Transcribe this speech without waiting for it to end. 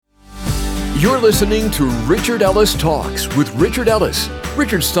You're listening to Richard Ellis Talks with Richard Ellis.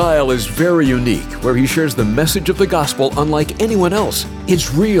 Richard's style is very unique, where he shares the message of the gospel unlike anyone else.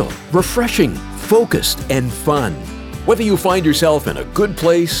 It's real, refreshing, focused, and fun. Whether you find yourself in a good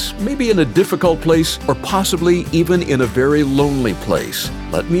place, maybe in a difficult place, or possibly even in a very lonely place,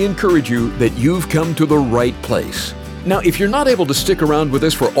 let me encourage you that you've come to the right place. Now, if you're not able to stick around with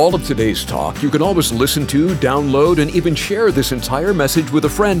us for all of today's talk, you can always listen to, download, and even share this entire message with a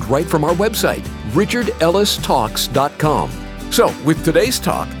friend right from our website, richardellistalks.com. So, with today's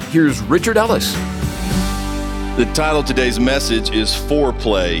talk, here's Richard Ellis. The title of today's message is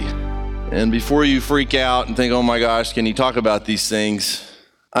Foreplay. And before you freak out and think, oh my gosh, can you talk about these things?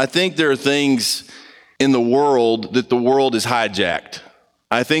 I think there are things in the world that the world is hijacked.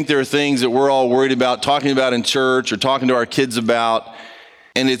 I think there are things that we're all worried about talking about in church or talking to our kids about,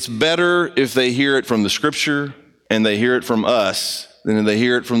 and it's better if they hear it from the scripture and they hear it from us than if they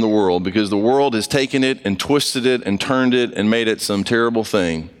hear it from the world, because the world has taken it and twisted it and turned it and made it some terrible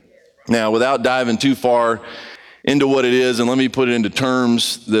thing. Now, without diving too far into what it is, and let me put it into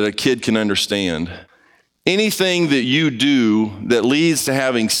terms that a kid can understand. Anything that you do that leads to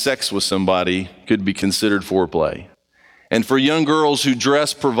having sex with somebody could be considered foreplay. And for young girls who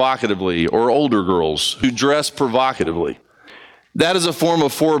dress provocatively, or older girls who dress provocatively, that is a form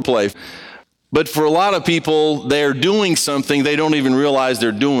of foreplay. But for a lot of people, they're doing something they don't even realize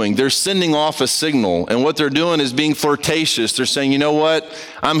they're doing. They're sending off a signal, and what they're doing is being flirtatious. They're saying, you know what,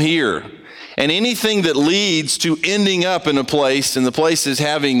 I'm here. And anything that leads to ending up in a place, and the place is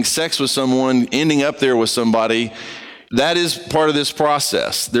having sex with someone, ending up there with somebody, that is part of this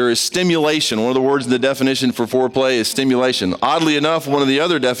process. There is stimulation. One of the words in the definition for foreplay is stimulation. Oddly enough, one of the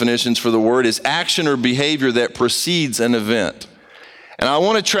other definitions for the word is action or behavior that precedes an event. And I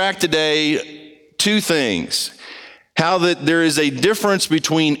want to track today two things. How that there is a difference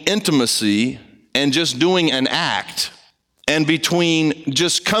between intimacy and just doing an act, and between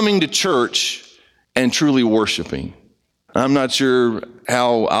just coming to church and truly worshiping. I'm not sure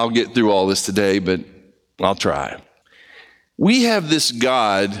how I'll get through all this today, but I'll try. We have this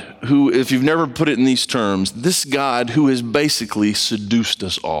God who, if you've never put it in these terms, this God who has basically seduced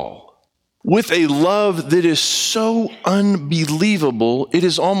us all with a love that is so unbelievable, it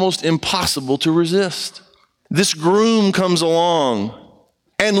is almost impossible to resist. This groom comes along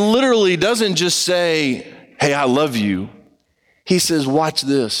and literally doesn't just say, hey, I love you. He says, watch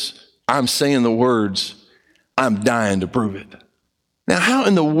this. I'm saying the words. I'm dying to prove it. Now, how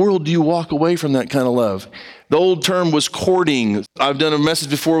in the world do you walk away from that kind of love? The old term was courting. I've done a message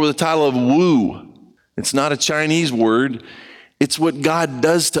before with the title of woo. It's not a Chinese word. It's what God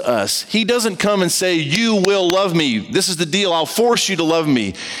does to us. He doesn't come and say, you will love me. This is the deal. I'll force you to love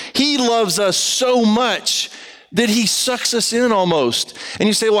me. He loves us so much that he sucks us in almost. And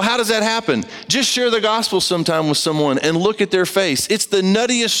you say, well, how does that happen? Just share the gospel sometime with someone and look at their face. It's the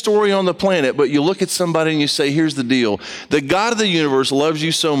nuttiest story on the planet, but you look at somebody and you say, here's the deal. The God of the universe loves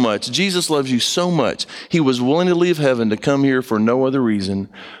you so much. Jesus loves you so much. He was willing to leave heaven to come here for no other reason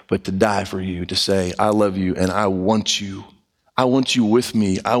but to die for you, to say, I love you and I want you. I want you with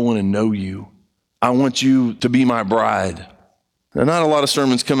me. I want to know you. I want you to be my bride. Now, not a lot of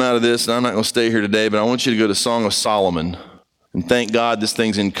sermons come out of this, and I'm not going to stay here today, but I want you to go to Song of Solomon. And thank God this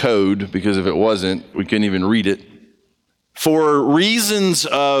thing's in code, because if it wasn't, we couldn't even read it. For reasons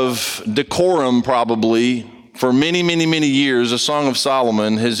of decorum, probably, for many, many, many years, a Song of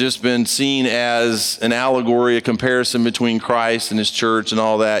Solomon has just been seen as an allegory, a comparison between Christ and his church and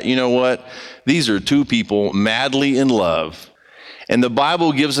all that. You know what? These are two people madly in love. And the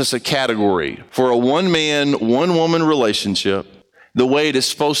Bible gives us a category for a one-man, one-woman relationship, the way it is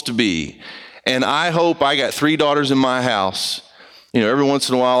supposed to be. And I hope, I got 3 daughters in my house. You know, every once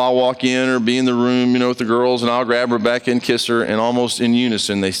in a while I'll walk in or be in the room, with the girls, and I'll grab Rebecca and kiss her, and almost in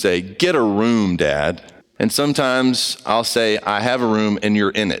unison they say, get a room, Dad. And sometimes I'll say, I have a room and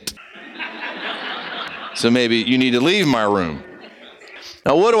you're in it. So maybe you need to leave my room.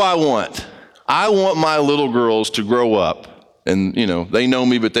 Now, what do I want? I want my little girls to grow up. And, they know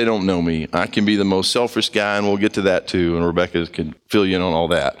me, but they don't know me. I can be the most selfish guy, and we'll get to that too. And Rebecca can fill you in on all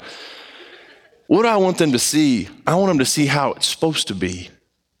that. What do I want them to see? I want them to see how it's supposed to be.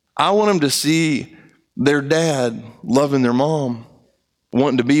 I want them to see their dad loving their mom,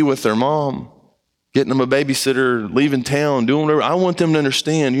 wanting to be with their mom, getting them a babysitter, leaving town, doing whatever. I want them to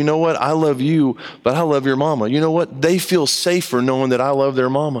understand, you know what? I love you, but I love your mama. You know what? They feel safer knowing that I love their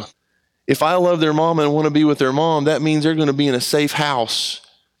mama. If I love their mom and want to be with their mom, that means they're going to be in a safe house.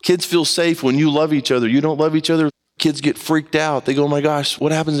 Kids feel safe when you love each other. You don't love each other, kids get freaked out. They go, oh my gosh,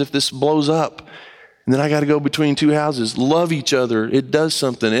 what happens if this blows up? And then I got to go between two houses. Love each other. It does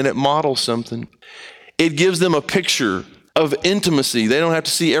something, and it models something. It gives them a picture of intimacy. They don't have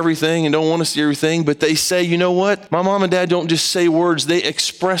to see everything and don't want to see everything, but they say, you know what? My mom and dad don't just say words, they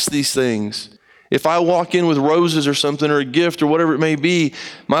express these things. If I walk in with roses or something or a gift or whatever it may be,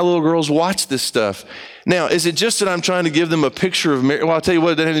 my little girls watch this stuff. Now, is it just that I'm trying to give them a picture of marriage? Well, I'll tell you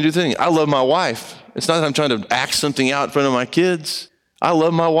what, that has to do with anything. I love my wife. It's not that I'm trying to act something out in front of my kids. I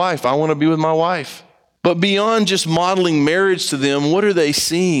love my wife. I want to be with my wife. But beyond just modeling marriage to them, what are they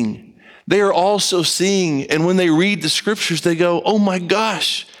seeing? They are also seeing, and when they read the scriptures, they go, oh my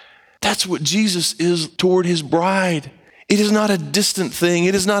gosh, that's what Jesus is toward his bride. It is not a distant thing.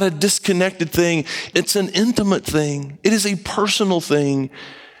 It is not a disconnected thing. It's an intimate thing. It is a personal thing.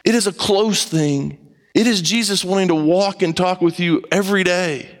 It is a close thing. It is Jesus wanting to walk and talk with you every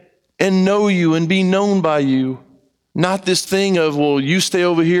day and know you and be known by you. Not this thing of, well, you stay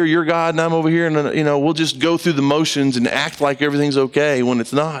over here, you're God, and I'm over here, and we'll just go through the motions and act like everything's okay when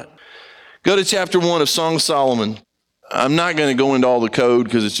it's not. Go to chapter 1 of Song of Solomon. I'm not going to go into all the code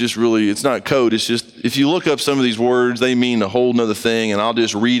because it's not code. It's just, if you look up some of these words, they mean a whole nother thing, and I'll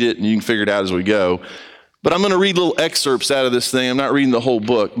just read it and you can figure it out as we go. But I'm going to read little excerpts out of this thing. I'm not reading the whole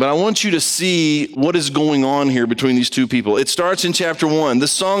book, but I want you to see what is going on here between these two people. It starts in chapter 1, the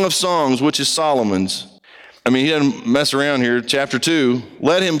Song of Songs, which is Solomon's. I mean, he doesn't mess around here. Chapter 2,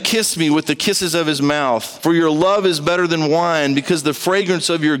 let him kiss me with the kisses of his mouth, for your love is better than wine, because the fragrance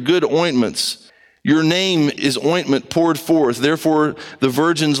of your good ointments. Your name is ointment poured forth, therefore the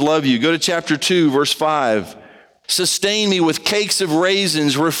virgins love you. Go to chapter 2, verse 5. Sustain me with cakes of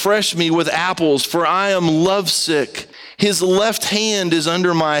raisins, refresh me with apples, for I am lovesick. His left hand is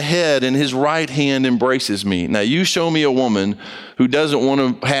under my head, and his right hand embraces me. Now you show me a woman who doesn't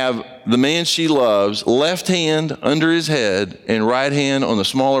want to have the man she loves, left hand under his head and right hand on the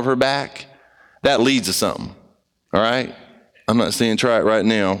small of her back. That leads to something, all right? I'm not saying try it right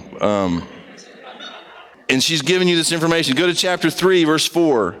now. And she's giving you this information. Go to chapter 3, verse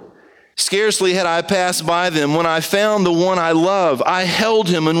 4. Scarcely had I passed by them when I found the one I love. I held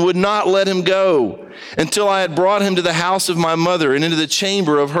him and would not let him go until I had brought him to the house of my mother and into the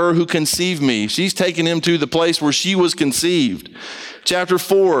chamber of her who conceived me. She's taken him to the place where she was conceived. Chapter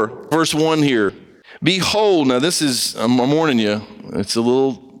 4, verse 1 here. Behold, now this is, I'm warning you, it's a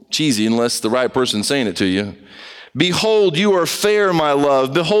little cheesy unless the right person's saying it to you. Behold, you are fair, my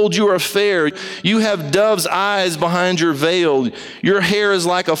love. Behold, you are fair. You have dove's eyes behind your veil. Your hair is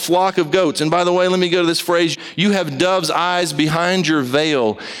like a flock of goats. And by the way, let me go to this phrase. You have dove's eyes behind your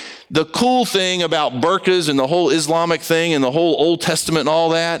veil. The cool thing about burqas and the whole Islamic thing and the whole Old Testament and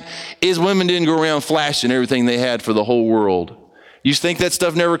all that is women didn't go around flashing everything they had for the whole world. You think that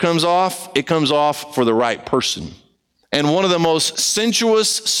stuff never comes off? It comes off for the right person. And one of the most sensuous,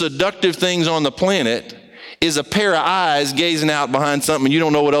 seductive things on the planet is a pair of eyes gazing out behind something and you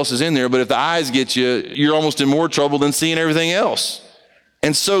don't know what else is in there, but if the eyes get you, you're almost in more trouble than seeing everything else.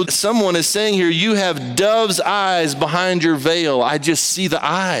 And so someone is saying here, you have dove's eyes behind your veil. I just see the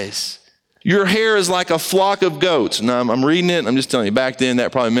eyes. Your hair is like a flock of goats. Now I'm reading it, I'm just telling you, back then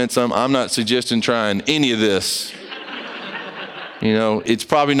that probably meant something. I'm not suggesting trying any of this. It's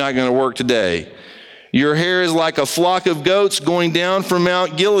probably not going to work today. Your hair is like a flock of goats going down from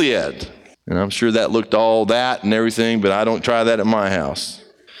Mount Gilead. And I'm sure that looked all that and everything, but I don't try that at my house.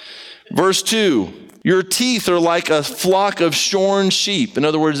 Verse 2, your teeth are like a flock of shorn sheep. In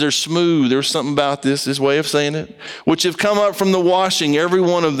other words, they're smooth. There's something about this way of saying it, which have come up from the washing, every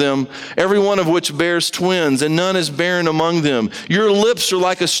one of which bears twins, and none is barren among them. Your lips are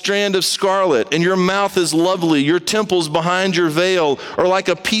like a strand of scarlet, and your mouth is lovely. Your temples behind your veil are like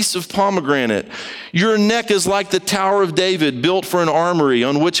a piece of pomegranate. Your neck is like the Tower of David, built for an armory,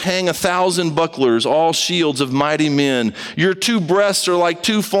 on which hang 1,000 bucklers, all shields of mighty men. Your two breasts are like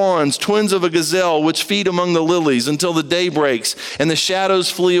two fawns, twins of a gazelle, which feed among the lilies until the day breaks and the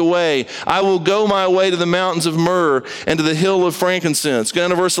shadows flee away. I will go my way to the mountains of myrrh and to the hill of frankincense. Go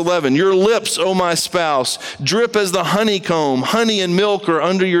down to verse 11. Your lips, O my spouse, drip as the honeycomb. Honey and milk are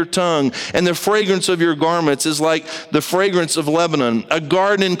under your tongue, and the fragrance of your garments is like the fragrance of Lebanon. A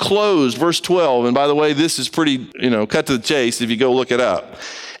garden enclosed, verse 12. And by the way, this is pretty, cut to the chase if you go look it up.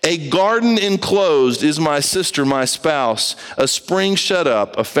 A garden enclosed is my sister, my spouse, a spring shut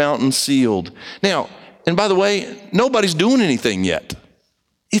up, a fountain sealed. Now, and by the way, nobody's doing anything yet.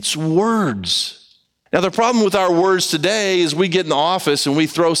 It's words. Now, the problem with our words today is we get in the office and we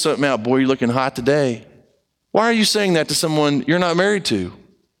throw something out. Boy, you're looking hot today. Why are you saying that to someone you're not married to? You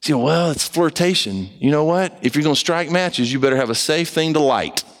say, well, it's flirtation. You know what? If you're going to strike matches, you better have a safe thing to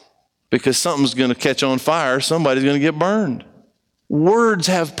light, because something's going to catch on fire. Somebody's going to get burned. Words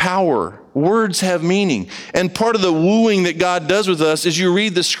have power. Words have meaning. And part of the wooing that God does with us is you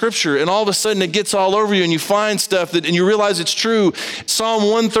read the scripture and all of a sudden it gets all over you and you find stuff and you realize it's true. Psalm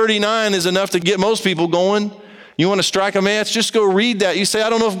 139 is enough to get most people going. You want to strike a match? Just go read that. You say, I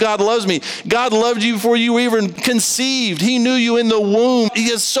don't know if God loves me. God loved you before you were even conceived. He knew you in the womb.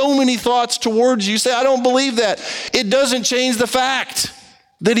 He has so many thoughts towards you. You say, I don't believe that. It doesn't change the fact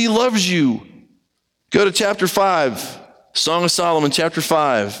that he loves you. Go to chapter 5, Song of Solomon, chapter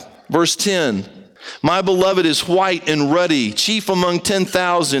 5, verse 10. My beloved is white and ruddy, chief among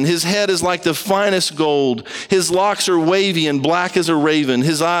 10,000. His head is like the finest gold. His locks are wavy and black as a raven.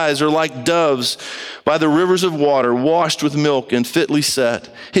 His eyes are like doves by the rivers of water, washed with milk and fitly set.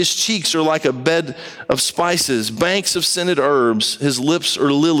 His cheeks are like a bed of spices, banks of scented herbs. His lips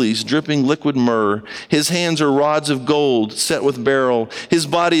are lilies, dripping liquid myrrh. His hands are rods of gold, set with beryl. His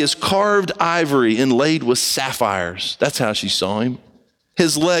body is carved ivory inlaid with sapphires. That's how she saw him.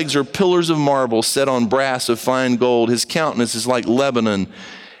 His legs are pillars of marble set on brass of fine gold. His countenance is like Lebanon,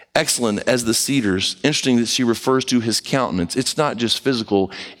 excellent as the cedars. Interesting that she refers to his countenance. It's not just physical,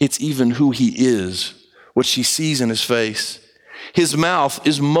 it's even who he is, what she sees in his face. His mouth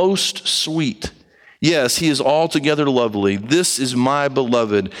is most sweet. Yes, he is altogether lovely. This is my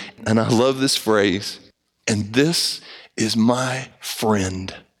beloved. And I love this phrase. And this is my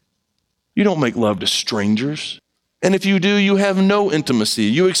friend. You don't make love to strangers. And if you do, you have no intimacy.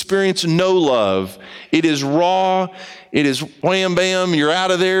 You experience no love. It is raw. It is wham, bam, you're out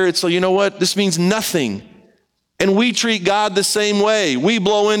of there. It's like, you know what? This means nothing. And we treat God the same way. We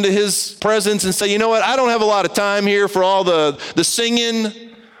blow into his presence and say, you know what? I don't have a lot of time here for all the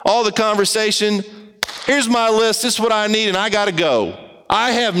singing, all the conversation. Here's my list. This is what I need, and I got to go.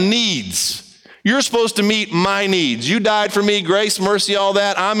 I have needs. You're supposed to meet my needs. You died for me, grace, mercy, all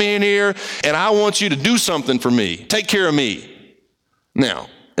that. I'm in here, and I want you to do something for me. Take care of me. Now,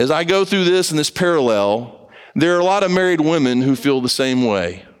 as I go through this and this parallel, there are a lot of married women who feel the same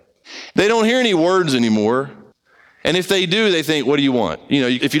way. They don't hear any words anymore, and if they do, they think, what do you want? You know,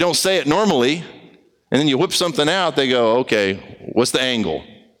 if you don't say it normally, and then you whip something out, they go, okay, what's the angle?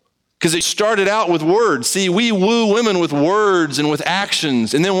 Because it started out with words. See, we woo women with words and with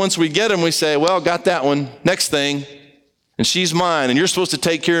actions. And then once we get them, we say, well, got that one. Next thing. And she's mine. And you're supposed to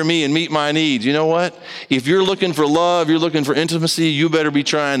take care of me and meet my needs. You know what? If you're looking for love, you're looking for intimacy, you better be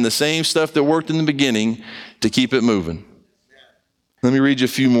trying the same stuff that worked in the beginning to keep it moving. Let me read you a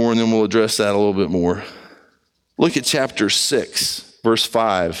few more and then we'll address that a little bit more. Look at chapter 6, verse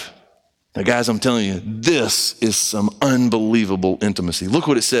 5. Now, guys, I'm telling you, this is some unbelievable intimacy. Look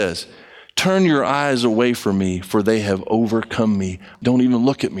what it says. Turn your eyes away from me, for they have overcome me. Don't even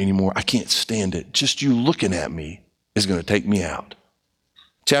look at me anymore. I can't stand it. Just you looking at me is going to take me out.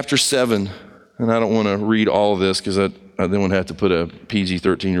 Chapter 7, and I don't want to read all of this because I then would have to put a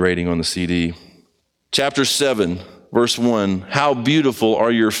PG-13 rating on the CD. Chapter 7, verse 1, how beautiful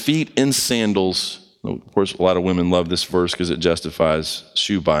are your feet in sandals. Of course, a lot of women love this verse because it justifies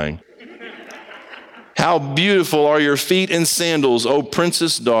shoe buying. How beautiful are your feet in sandals, O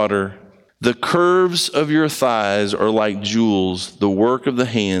princess daughter. The curves of your thighs are like jewels, the work of the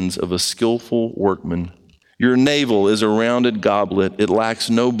hands of a skillful workman. Your navel is a rounded goblet. It lacks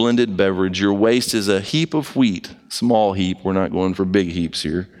no blended beverage. Your waist is a heap of wheat, small heap. We're not going for big heaps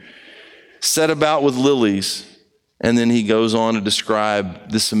here. Set about with lilies. And then he goes on to describe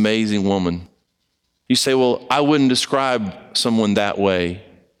this amazing woman. You say, well, I wouldn't describe someone that way.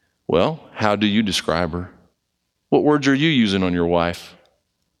 Well, how do you describe her? What words are you using on your wife?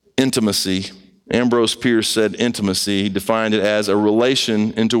 Intimacy. Ambrose Pierce said intimacy. He defined it as a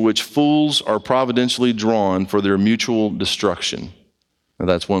relation into which fools are providentially drawn for their mutual destruction. Now,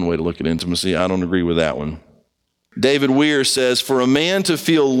 that's one way to look at intimacy. I don't agree with that one. David Weir says, for a man to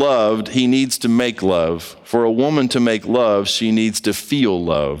feel loved, he needs to make love. For a woman to make love, she needs to feel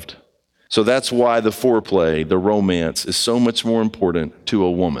loved. So that's why the foreplay, the romance, is so much more important to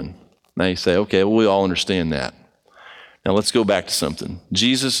a woman. Now you say, okay, well, we all understand that. Now let's go back to something.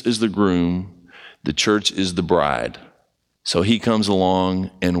 Jesus is the groom. The church is the bride. So he comes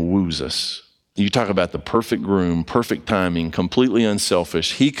along and woos us. You talk about the perfect groom, perfect timing, completely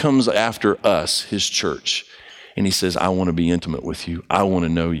unselfish. He comes after us, his church, and he says, I want to be intimate with you. I want to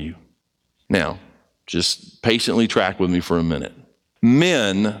know you. Now, just patiently track with me for a minute.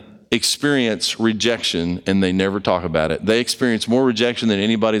 Men experience rejection and they never talk about it. They experience more rejection than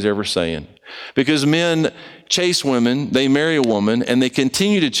anybody's ever saying. Because men chase women, they marry a woman, and they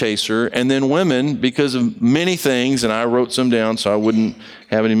continue to chase her, and then women, because of many things, and I wrote some down so I wouldn't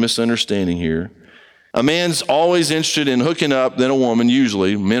have any misunderstanding here, A man's always interested in hooking up than a woman,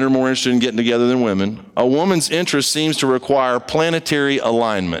 usually. Men are more interested in getting together than women. A woman's interest seems to require planetary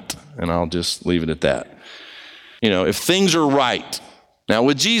alignment. And I'll just leave it at that. If things are right. Now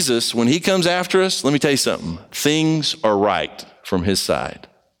with Jesus, when he comes after us, let me tell you something. Things are right from his side.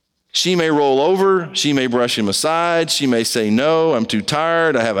 She may roll over. She may brush him aside. She may say, no, I'm too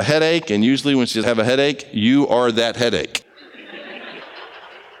tired. I have a headache. And usually when she has a headache, you are that headache.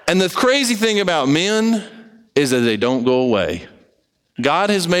 And the crazy thing about men is that they don't go away. God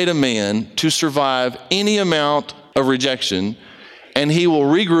has made a man to survive any amount of rejection, and he will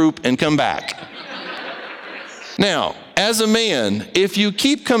regroup and come back. Now, as a man, if you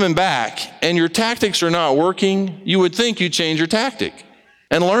keep coming back and your tactics are not working, you would think you'd change your tactic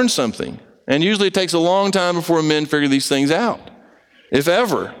and learn something. And usually it takes a long time before men figure these things out, if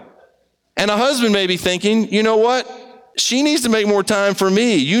ever. And a husband may be thinking, you know what? She needs to make more time for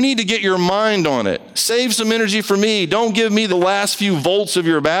me. You need to get your mind on it. Save some energy for me. Don't give me the last few volts of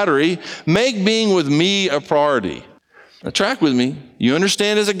your battery. Make being with me a priority. Now, track with me. You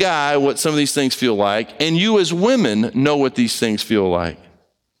understand as a guy what some of these things feel like, and you as women know what these things feel like.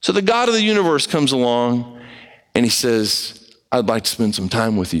 So the God of the universe comes along, and he says, I'd like to spend some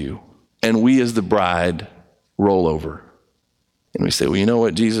time with you. And we as the bride roll over. And we say, well, you know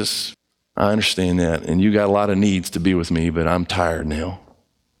what, Jesus? I understand that, and you got a lot of needs to be with me, but I'm tired now.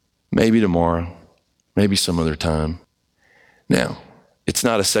 Maybe tomorrow, maybe some other time. Now, it's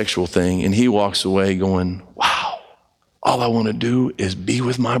not a sexual thing, and he walks away going, wow, all I want to do is be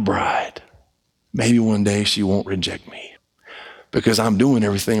with my bride. Maybe one day she won't reject me because I'm doing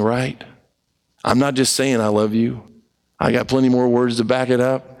everything right. I'm not just saying I love you. I got plenty more words to back it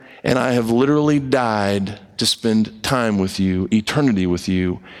up, and I have literally died to spend time with you, eternity with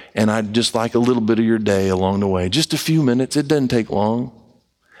you, and I'd just like a little bit of your day along the way. Just a few minutes, it doesn't take long.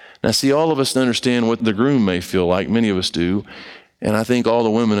 Now see, all of us understand what the groom may feel like, many of us do, and I think all the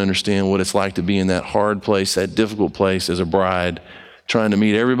women understand what it's like to be in that hard place, that difficult place as a bride, trying to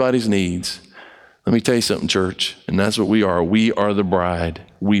meet everybody's needs. Let me tell you something, church, and that's what we are. We are the bride.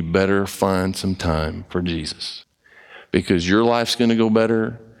 We better find some time for Jesus, because your life's going to go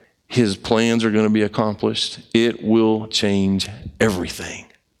better. His plans are going to be accomplished. It will change everything.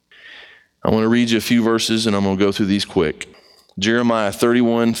 I want to read you a few verses, and I'm going to go through these quick. Jeremiah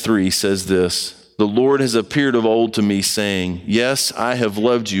 31:3 says this, the Lord has appeared of old to me, saying, yes, I have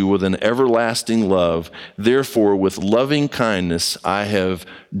loved you with an everlasting love. Therefore, with loving kindness, I have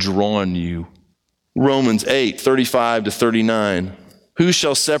drawn you. Romans 8:35-39. Who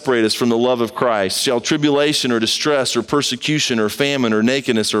shall separate us from the love of Christ? Shall tribulation or distress or persecution or famine or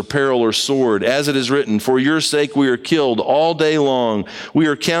nakedness or peril or sword? As it is written, for your sake we are killed all day long. We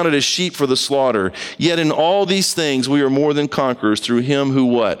are counted as sheep for the slaughter. Yet in all these things we are more than conquerors through him who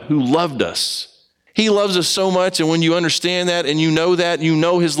what? Who loved us. He loves us so much, and when you understand that and you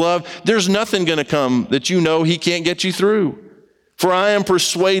know his love, there's nothing going to come that you know he can't get you through. For I am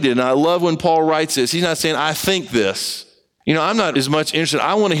persuaded, and I love when Paul writes this. He's not saying, I think this. I'm not as much interested.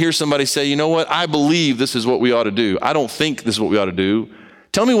 I want to hear somebody say, you know what? I believe this is what we ought to do. I don't think this is what we ought to do.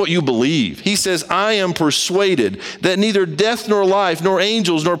 Tell me what you believe. He says, I am persuaded that neither death nor life, nor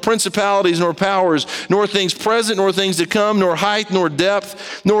angels, nor principalities, nor powers, nor things present, nor things to come, nor height, nor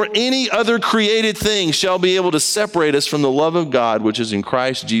depth, nor any other created thing shall be able to separate us from the love of God, which is in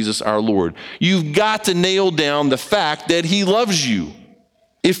Christ Jesus our Lord. You've got to nail down the fact that he loves you.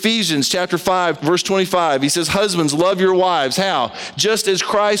 Ephesians chapter 5, verse 25, he says, husbands, love your wives. How? Just as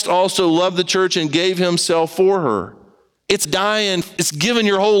Christ also loved the church and gave himself for her. It's dying. It's giving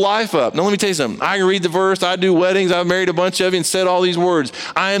your whole life up. Now, let me tell you something. I can read the verse. I do weddings. I've married a bunch of you and said all these words.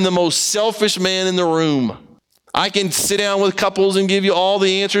 I am the most selfish man in the room. I can sit down with couples and give you all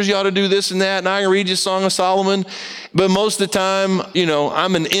the answers. You ought to do this and that. And I can read you Song of Solomon. But most of the time,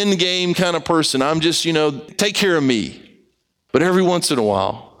 I'm an end game kind of person. I'm just, take care of me. But every once in a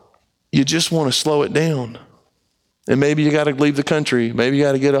while, you just want to slow it down. And maybe you got to leave the country. Maybe you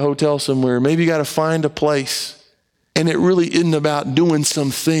got to get a hotel somewhere. Maybe you got to find a place. And it really isn't about doing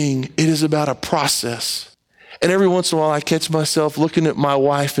something. It is about a process. And every once in a while, I catch myself looking at my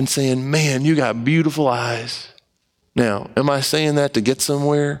wife and saying, man, you got beautiful eyes. Now, am I saying that to get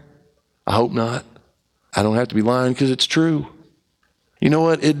somewhere? I hope not. I don't have to be lying because it's true. You know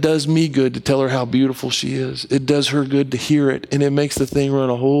what? It does me good to tell her how beautiful she is. It does her good to hear it, and it makes the thing run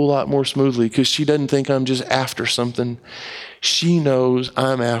a whole lot more smoothly because she doesn't think I'm just after something. She knows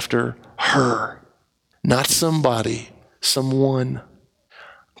I'm after her, not somebody, someone.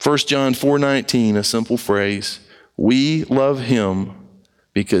 1 John 4:19, a simple phrase. We love him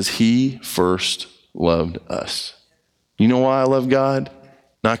because he first loved us. You know why I love God?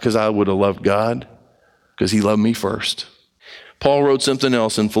 Not because I would have loved God, because he loved me first. Paul wrote something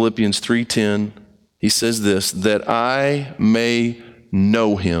else in Philippians 3:10. He says this, that I may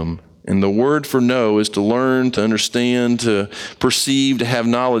know him. And the word for know is to learn, to understand, to perceive, to have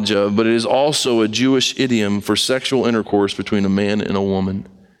knowledge of, but it is also a Jewish idiom for sexual intercourse between a man and a woman.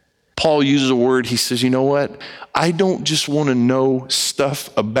 Paul uses a word, he says, you know what? I don't just want to know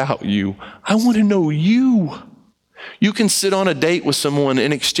stuff about you. I want to know you. You can sit on a date with someone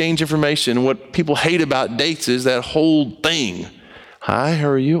and exchange information. And what people hate about dates is that whole thing. Hi, how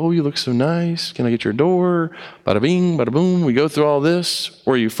are you? Oh, you look so nice. Can I get your door? Bada bing, bada boom. We go through all this.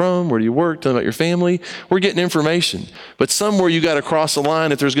 Where are you from? Where do you work? Tell me about your family. We're getting information. But somewhere you got to cross the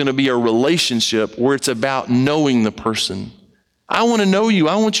line if there's going to be a relationship where it's about knowing the person. I want to know you.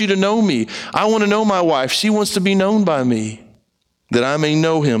 I want you to know me. I want to know my wife. She wants to be known by me. That I may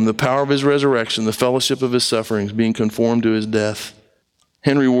know him, the power of his resurrection, the fellowship of his sufferings, being conformed to his death.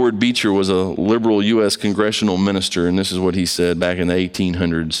 Henry Ward Beecher was a liberal U.S. congressional minister, and this is what he said back in the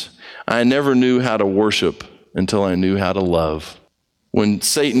 1800s. I never knew how to worship until I knew how to love. When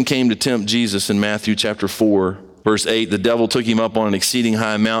Satan came to tempt Jesus in Matthew chapter 4, verse 8, the devil took him up on an exceeding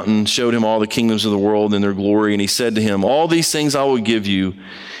high mountain, showed him all the kingdoms of the world and their glory, and he said to him, all these things I will give you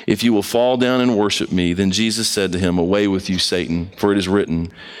if you will fall down and worship me. Then Jesus said to him, away with you, Satan, for it is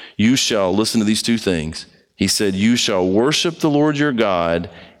written, you shall, listen to these two things. He said, you shall worship the Lord your God,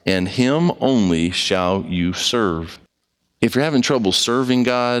 and him only shall you serve. If you're having trouble serving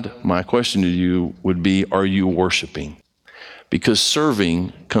God, my question to you would be, are you worshiping? Because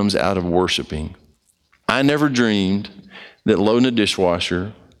serving comes out of worshiping. I never dreamed that loading a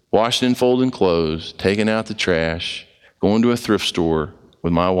dishwasher, washing and folding clothes, taking out the trash, going to a thrift store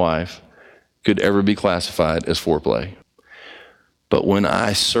with my wife could ever be classified as foreplay. But when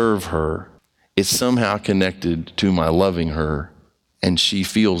I serve her, it's somehow connected to my loving her, and she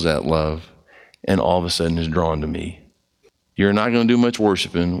feels that love, and all of a sudden is drawn to me. You're not going to do much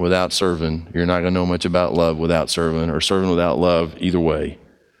worshiping without serving. You're not going to know much about love without serving, or serving without love, either way.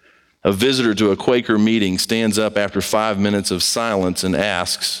 A visitor to a Quaker meeting stands up after 5 minutes of silence and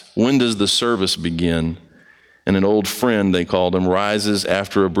asks, when does the service begin? And an old friend, they called him, rises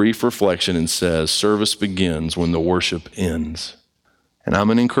after a brief reflection and says, service begins when the worship ends. And I'm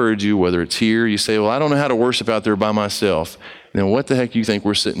going to encourage you, whether it's here, you say, well, I don't know how to worship out there by myself. Then what the heck do you think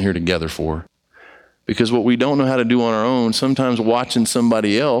we're sitting here together for? Because what we don't know how to do on our own, sometimes watching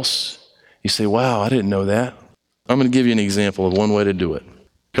somebody else, you say, wow, I didn't know that. I'm going to give you an example of one way to do it.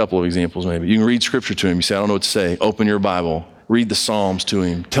 A couple of examples maybe. You can read scripture to him. You say, I don't know what to say. Open your Bible. Read the Psalms to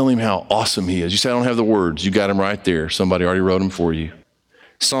him. Tell him how awesome he is. You say, I don't have the words. You got them right there. Somebody already wrote them for you.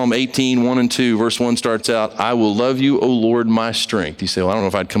 Psalm 18, 1 and 2, verse 1 starts out, I will love you, O Lord, my strength. You say, well, I don't know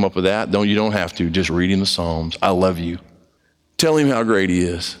if I'd come up with that. You don't have to. Just read him the Psalms. I love you. Tell him how great he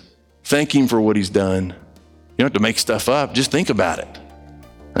is. Thank him for what he's done. You don't have to make stuff up. Just think about it.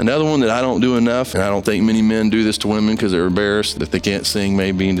 Another one that I don't do enough, and I don't think many men do this to women because they're embarrassed that they can't sing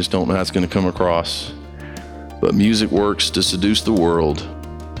maybe and just don't know how it's going to come across. But music works to seduce the world.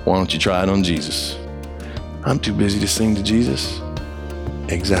 Why don't you try it on Jesus? I'm too busy to sing to Jesus.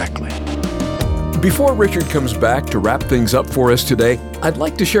 Exactly. Before Richard comes back to wrap things up for us today, I'd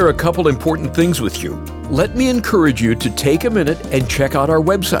like to share a couple important things with you. Let me encourage you to take a minute and check out our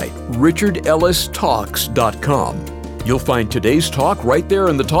website, richardellistalks.com. You'll find today's talk right there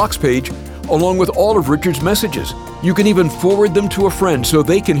in the Talks page, along with all of Richard's messages. You can even forward them to a friend so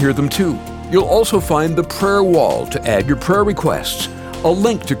they can hear them too. You'll also find the prayer wall to add your prayer requests, a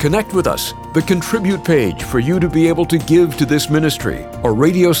link to connect with us, the contribute page for you to be able to give to this ministry, a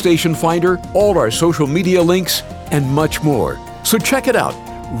radio station finder, all our social media links, and much more. So check it out,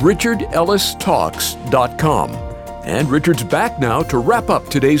 richardellistalks.com. And Richard's back now to wrap up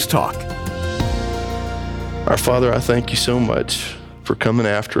today's talk. Our Father, I thank you so much for coming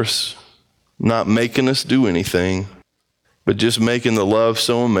after us, not making us do anything, but just making the love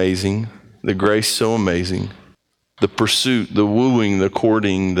so amazing, the grace so amazing, the pursuit, the wooing, the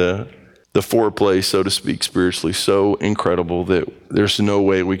courting, the foreplay, so to speak, spiritually, so incredible that there's no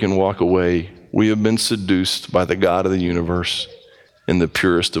way we can walk away. We have been seduced by the God of the universe in the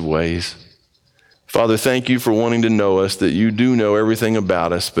purest of ways. Father, thank you for wanting to know us, that you do know everything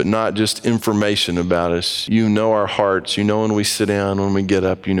about us, but not just information about us. You know our hearts. You know when we sit down, when we get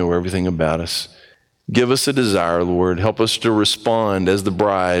up, you know everything about us. Give us a desire, Lord. Help us to respond as the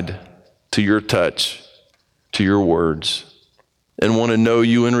bride to your touch, to your words, and want to know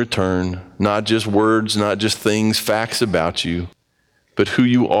you in return, not just words, not just things, facts about you, but who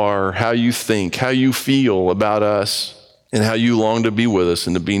you are, how you think, how you feel about us, and how you long to be with us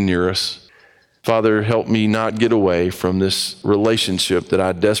and to be near us. Father, help me not get away from this relationship that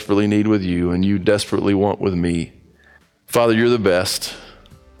I desperately need with you and you desperately want with me. Father, you're the best.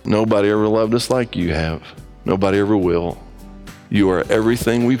 Nobody ever loved us like you have. Nobody ever will. You are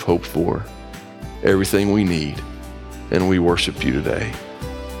everything we've hoped for, everything we need, and we worship you today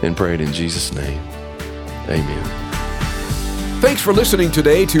and pray it in Jesus' name. Amen. Thanks for listening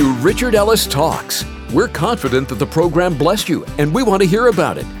today to Richard Ellis Talks. We're confident that the program blessed you, and we want to hear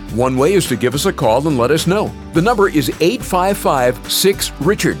about it. One way is to give us a call and let us know. The number is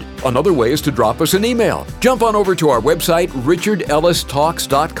 855-6-RICHARD. Another way is to drop us an email. Jump on over to our website,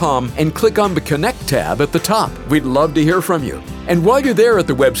 richardellistalks.com, and click on the Connect tab at the top. We'd love to hear from you. And while you're there at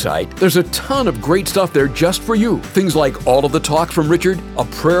the website, there's a ton of great stuff there just for you. Things like all of the talks from Richard, a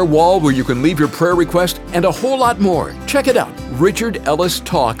prayer wall where you can leave your prayer request, and a whole lot more. Check it out,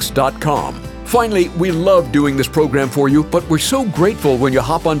 richardellistalks.com. Finally, we love doing this program for you, but we're so grateful when you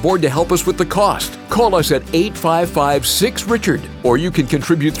hop on board to help us with the cost. Call us at 855-6-RICHARD, or you can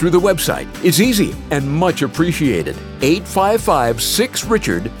contribute through the website. It's easy and much appreciated.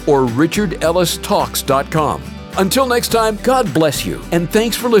 855-6-RICHARD or richardellistalks.com. Until next time, God bless you, and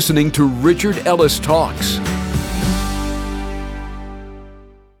thanks for listening to Richard Ellis Talks.